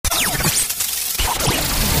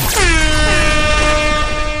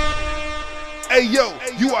Hey yo,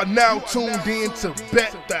 you are now tuned in to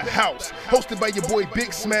Bet the House, hosted by your boy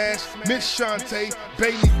Big Smash, Miss Shantae,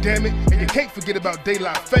 Bailey Dammit, and you can't forget about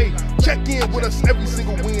Daylight Faye. Check in with us every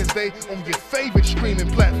single Wednesday on your favorite streaming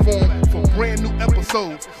platform for brand new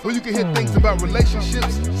episodes, where you can hear things about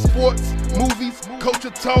relationships, sports, movies, culture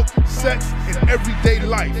talk, sex, and everyday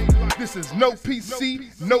life. This is no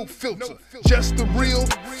PC, no filter, just the real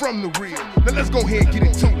from the real. Now let's go ahead and get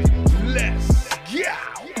into it. Let's go!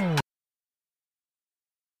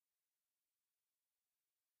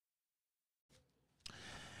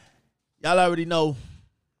 Y'all already know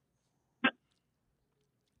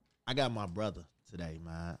I got my brother today,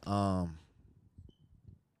 man.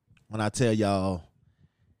 When I tell y'all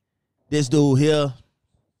this dude here,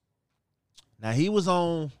 now he was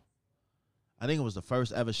on, I think it was the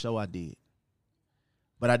first ever show I did,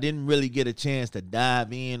 but I didn't really get a chance to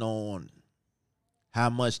dive in on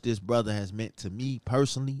how much this brother has meant to me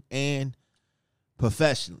personally and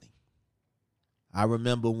professionally. I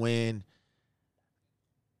remember when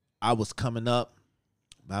I was coming up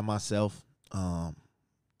by myself. I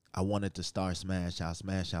wanted to start Smash House.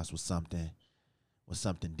 Smash House was something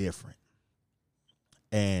different.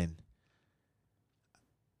 And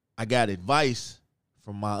I got advice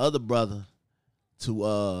from my other brother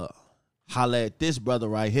to holler at this brother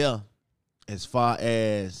right here as far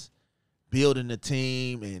as building a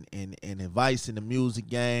team and advice in the music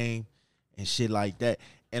game and shit like that.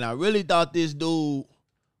 And I really thought this dude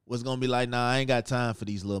was gonna be like, nah, I ain't got time for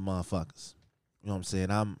these little motherfuckers. You know what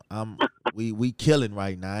I'm saying? We killing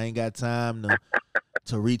right now. I ain't got time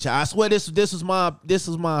to reach out. I swear this was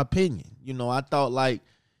my opinion. You know, I thought like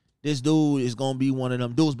this dude is gonna be one of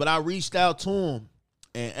them dudes. But I reached out to him,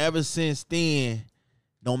 and ever since then,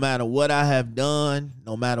 no matter what I have done,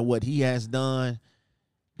 no matter what he has done,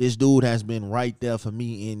 this dude has been right there for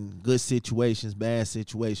me in good situations, bad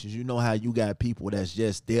situations. You know how you got people that's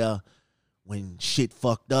just there when shit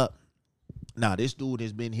fucked up. Now, this dude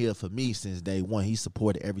has been here for me since day one. He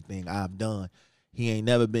supported everything I've done. He ain't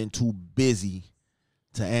never been too busy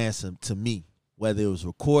to answer to me, whether it was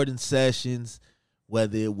recording sessions,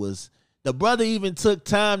 whether it was, the brother even took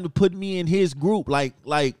time to put me in his group, like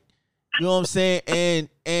you know what I'm saying?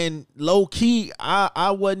 And low key,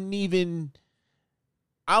 I wasn't even,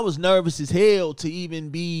 I was nervous as hell to even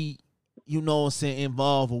be, you know what I'm saying,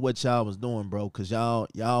 involved with what y'all was doing, bro, because y'all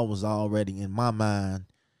was already, in my mind,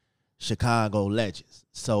 Chicago legends.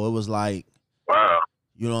 So it was like, wow,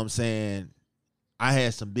 you know what I'm saying, I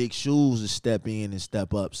had some big shoes to step in and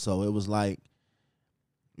step up. So it was like,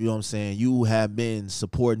 you know what I'm saying, you have been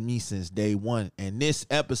supporting me since day one. And this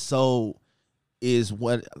episode is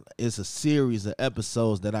a series of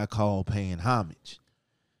episodes that I call Paying Homage.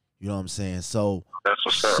 You know what I'm saying? So that's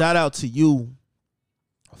what's up. Shout out to you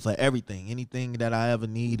for everything. Anything that I ever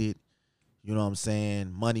needed, you know what I'm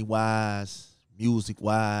saying, money-wise,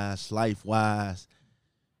 music-wise, life-wise,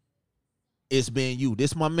 it's been you.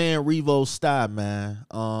 This my man Revo Style, man.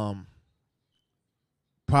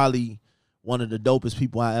 Probably one of the dopest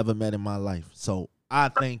people I ever met in my life. So I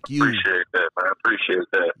thank you. Appreciate that, man. Appreciate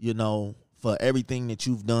that. You know, for everything that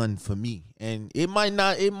you've done for me. And it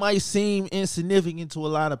might seem insignificant to a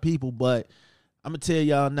lot of people, but I'm gonna tell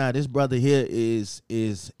y'all now, this brother here is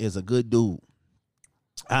a good dude.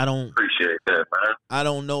 I don't appreciate that, man. I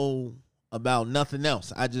don't know about nothing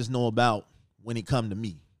else. I just know about when it come to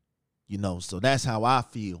me. You know, so that's how I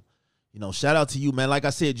feel. You know, shout out to you, man. Like I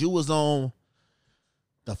said, you was on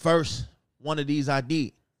the first one of these I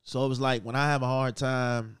did. So it was like when I have a hard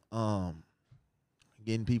time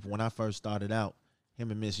getting people, when I first started out, him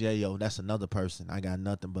and Miss Yayo, that's another person. I got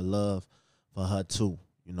nothing but love for her too.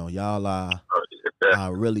 You know, y'all are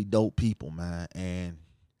really dope people, man. And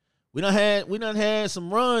we done had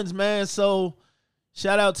some runs, man. So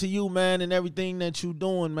shout out to you, man, and everything that you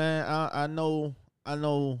doing, man. I know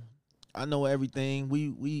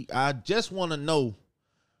everything. I just want to know,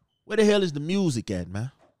 where the hell is the music at,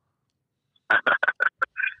 man?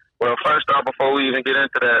 Well, first off, before we even get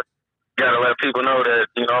into that, gotta let people know that,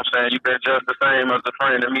 you know what I'm saying, you've been just the same as a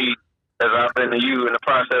friend to me as I've been to you in the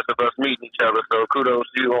process of us meeting each other. So kudos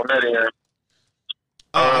to you on that end.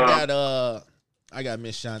 I got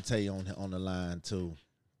Miss Shantae on the line too.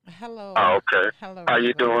 Hello. Oh, okay. Hello. How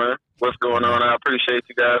you doing? What's going on? I appreciate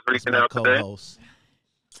you guys reaching out today.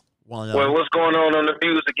 Well, what's going on the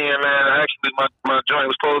music end, man? Actually, my joint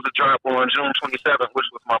was supposed to drop on June 27th, which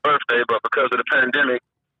was my birthday, but because of the pandemic,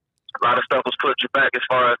 a lot of stuff was put back as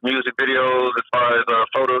far as music videos, as far as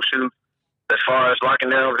photo shoots, as far as locking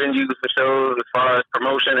down venues for shows, as far as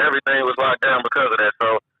promotion. Everything was locked down because of that.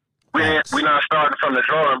 So we're not starting from the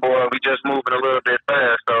drawing board. We just moving a little bit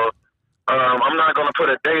fast. So I'm not going to put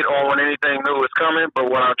a date on when anything new is coming, but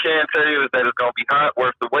what I can tell you is that it's gonna be hot,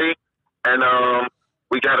 worth the wait. And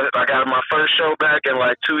I got my first show back in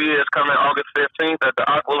like 2 years, coming August 15th at the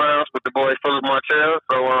Aqua Lounge with the boy Philip Martell.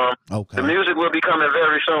 So the music will be coming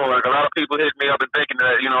very soon. Like, a lot of people hit me up and thinking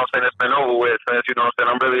that, you know what I'm saying, it's been over with, since, you know what I'm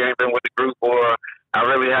saying, I really ain't been with the group, or I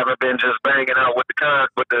really haven't been just banging out with the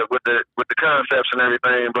concepts and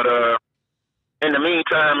everything. But in the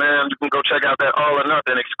meantime, man, you can go check out that All or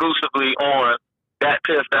Nothing exclusively on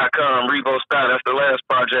thatpiff.com. Revo Style, that's the last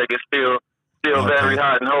project. It's still very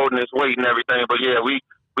hot and holding its weight and everything. But yeah, we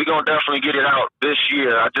gonna definitely get it out this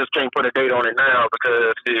year. I just can't put a date on it now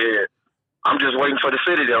because I'm just waiting for the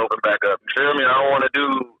city to open back up. You feel me? I don't want to do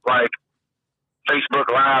like Facebook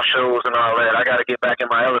live shows and all that. I got to get back in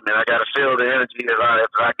my element. I got to feel the energy as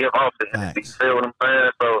I give off the energy. You feel what I'm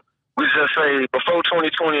saying? So we just say before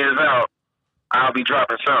 2020 is out, I'll be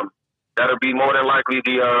dropping something. That'll be more than likely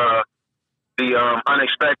the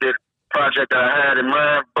unexpected project that I had in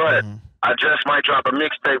mind, but I just might drop a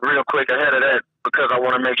mixtape real quick ahead of that because I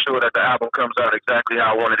want to make sure that the album comes out exactly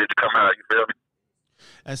how I wanted it to come out. You feel me?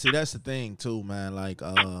 And see, that's the thing too, man. Like,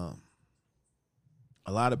 a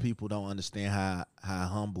lot of people don't understand how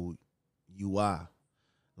humble you are.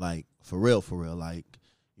 Like, for real. Like,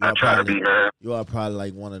 you are probably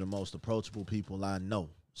like one of the most approachable people I know.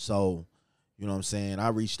 So, you know what I'm saying? I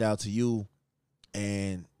reached out to you,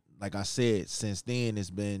 and like I said, since then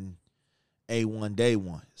it's been A1 day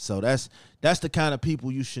one. So that's the kind of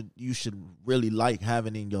people you should really like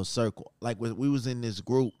having in your circle. Like, we was in this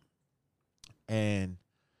group, and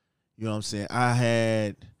you know what I'm saying,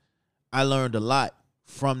 I learned a lot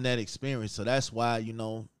from that experience. So that's why, you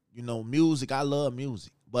know, music, I love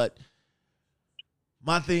music. But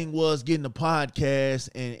my thing was getting a podcast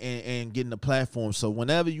and getting a platform. So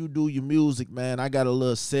whenever you do your music, man, I got a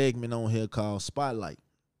little segment on here called Spotlight.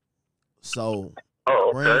 So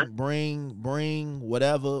bring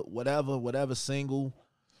whatever single,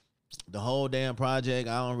 the whole damn project.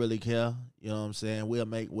 I don't really care. You know what I'm saying? We'll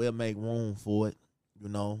make room for it. You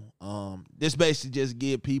know, this basically just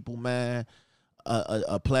give people, man,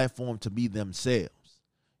 a platform to be themselves.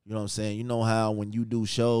 You know what I'm saying? You know how when you do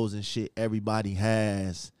shows and shit, everybody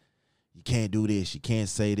has, you can't do this, you can't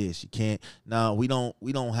say this, you can't. No, we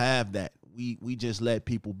don't have that. We just let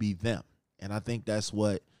people be them. And I think that's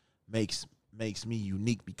what makes me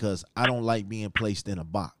unique, because I don't like being placed in a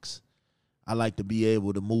box. I like to be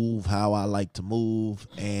able to move how I like to move,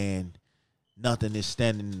 and nothing is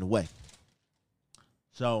standing in the way.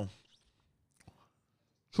 So,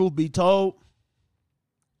 truth be told,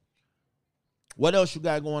 what else you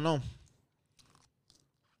got going on?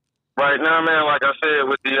 Right now, man, like I said,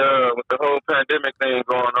 with the whole pandemic thing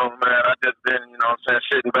going on, man, I just been, you know what I'm saying,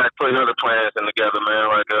 sitting back, putting other plans in together, man.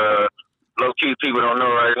 Like, low-key, people don't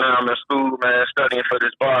know right now, I'm in school, man, studying for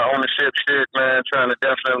this bar ownership shit, man, trying to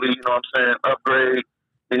definitely, you know what I'm saying, upgrade.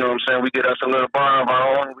 You know what I'm saying? We get us a little bar of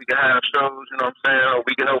our own. We can have shows, you know what I'm saying? Or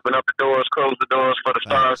we can open up the doors, close the doors for the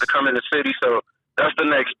stars to come in the city. So that's the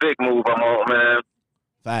next big move I'm on, man.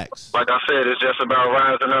 Facts. Like I said, it's just about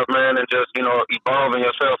rising up, man, and just, you know, evolving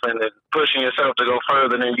yourself and pushing yourself to go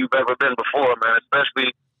further than you've ever been before, man,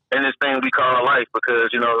 especially in this thing we call life,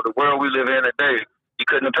 because, you know, the world we live in today, you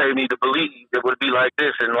couldn't have paid me to believe it would be like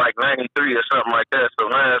this in like 93 or something like that. So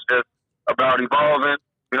now it's just about evolving.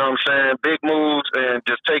 You know what I'm saying? Big moves and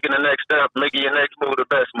just taking the next step, making your next move the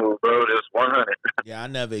best move, bro. Just 100. Yeah, I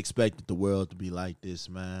never expected the world to be like this,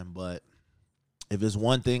 man. But if it's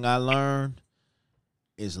one thing I learned,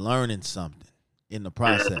 it's learning something in the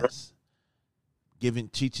process.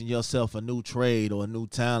 Teaching yourself a new trade or a new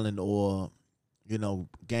talent, or, you know,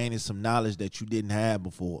 gaining some knowledge that you didn't have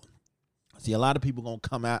before. See, a lot of people going to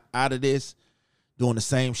come out of this doing the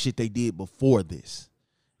same shit they did before this.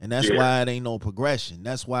 And that's why it ain't no progression.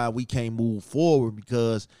 That's why we can't move forward,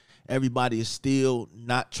 because everybody is still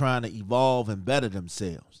not trying to evolve and better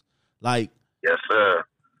themselves. Like, yes, sir.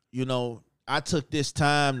 You know, I took this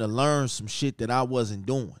time to learn some shit that I wasn't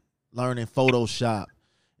doing. Learning Photoshop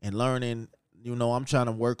and learning, you know, I'm trying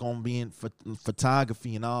to work on being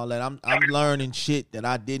photography and all that. I'm learning shit that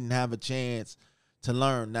I didn't have a chance to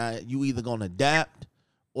learn. Now, you either going to adapt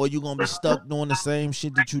or you're going to be stuck doing the same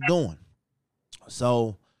shit that you're doing.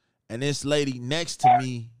 So, and this lady next to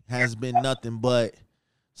me has been nothing but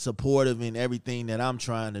supportive in everything that I'm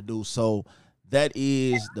trying to do. So that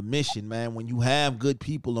is the mission, man. When you have good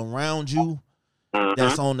people around you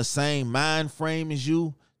that's on the same mind frame as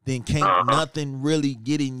you, then can't nothing really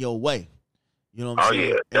get in your way. You know what I'm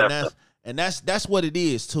saying? Yeah, and that's what it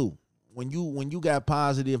is too. When you got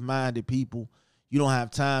positive minded people, you don't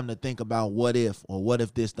have time to think about what if, or what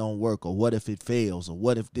if this don't work, or what if it fails, or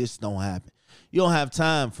what if this don't happen. You don't have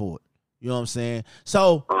time for it. You know what I'm saying?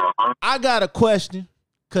 So I got a question,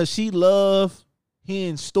 because she love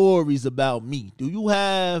hearing stories about me. Do you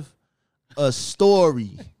have a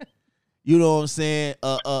story? You know what I'm saying?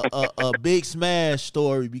 A Big Smash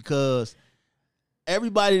story, because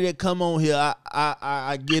everybody that come on here,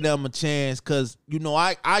 I give them a chance, because, you know,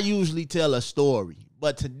 I usually tell a story.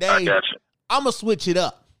 But today, I'm going to switch it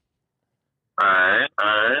up.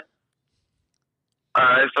 All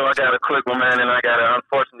right, so I got a quick one, man, and I got to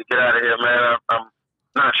unfortunately get out of here, man. I'm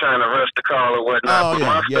not trying to rush the call or whatnot,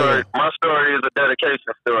 but my story is a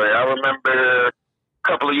dedication story. I remember a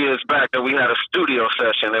couple of years back that we had a studio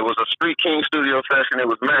session. It was a Street King studio session. It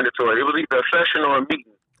was mandatory. It was either a session or a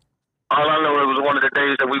meeting. All I know, it was one of the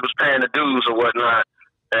days that we was paying the dues or whatnot.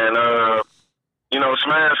 And, you know,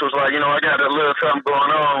 Smash was like, you know, I got a little something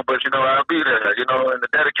going on, but, you know, I'll be there, you know. And the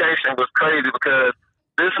dedication was crazy because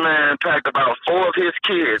this man packed about 4 of his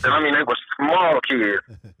kids, and I mean, they were small kids,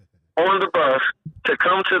 on the bus to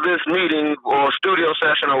come to this meeting or studio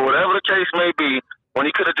session or whatever the case may be, when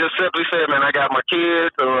he could have just simply said, man, I got my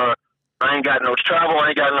kids, or I ain't got no travel, I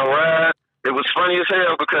ain't got no ride. It was funny as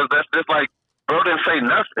hell because that's just like, bro didn't say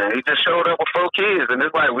nothing. He just showed up with 4 kids, and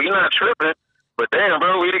it's like, we not tripping, but damn,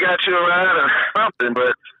 bro, we'd have got you a ride or something.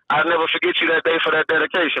 But I'll never forget you that day for that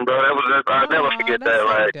dedication, bro. That was just, I'll never forget that.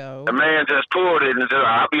 Like, the man just pulled it and just,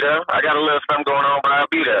 I'll be there. I got a little something going on, but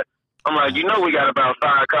I'll be there. I'm like, you know, we got about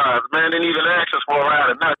 5 cars. Man didn't even ask us for a ride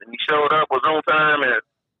or nothing. He showed up, was on time, and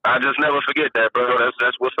I just never forget that, bro.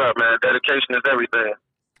 That's what's up, man. Dedication is everything.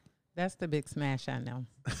 That's the Big Smash I know.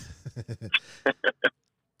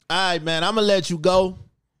 All right, man. I'm gonna let you go.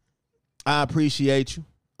 I appreciate you.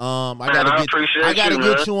 I gotta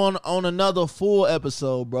get you on another full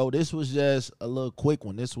episode, bro. This was just a little quick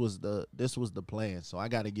one. This was the plan. So I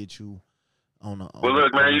gotta get you on a. Well,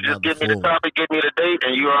 look, man. You just give me the topic, give me the date,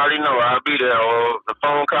 and you already know I'll be there. Or the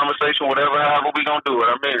phone conversation, whatever. However we gonna do it,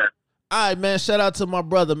 I'm here. All right, man. Shout out to my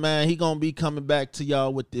brother, man. He gonna be coming back to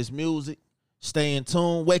y'all with this music. Stay in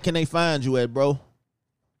tune. Where can they find you at, bro?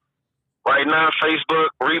 Right now, Facebook,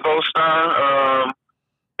 Revo Star,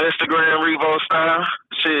 Instagram, Revo Star.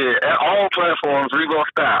 Shit, at all platforms, Revo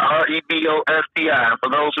Star, REBOSTI. For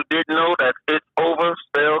those who didn't know, that's It's Over,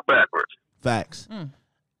 spelled backwards. Facts. All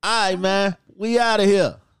right, man. We out of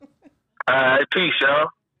here. All right, peace, y'all.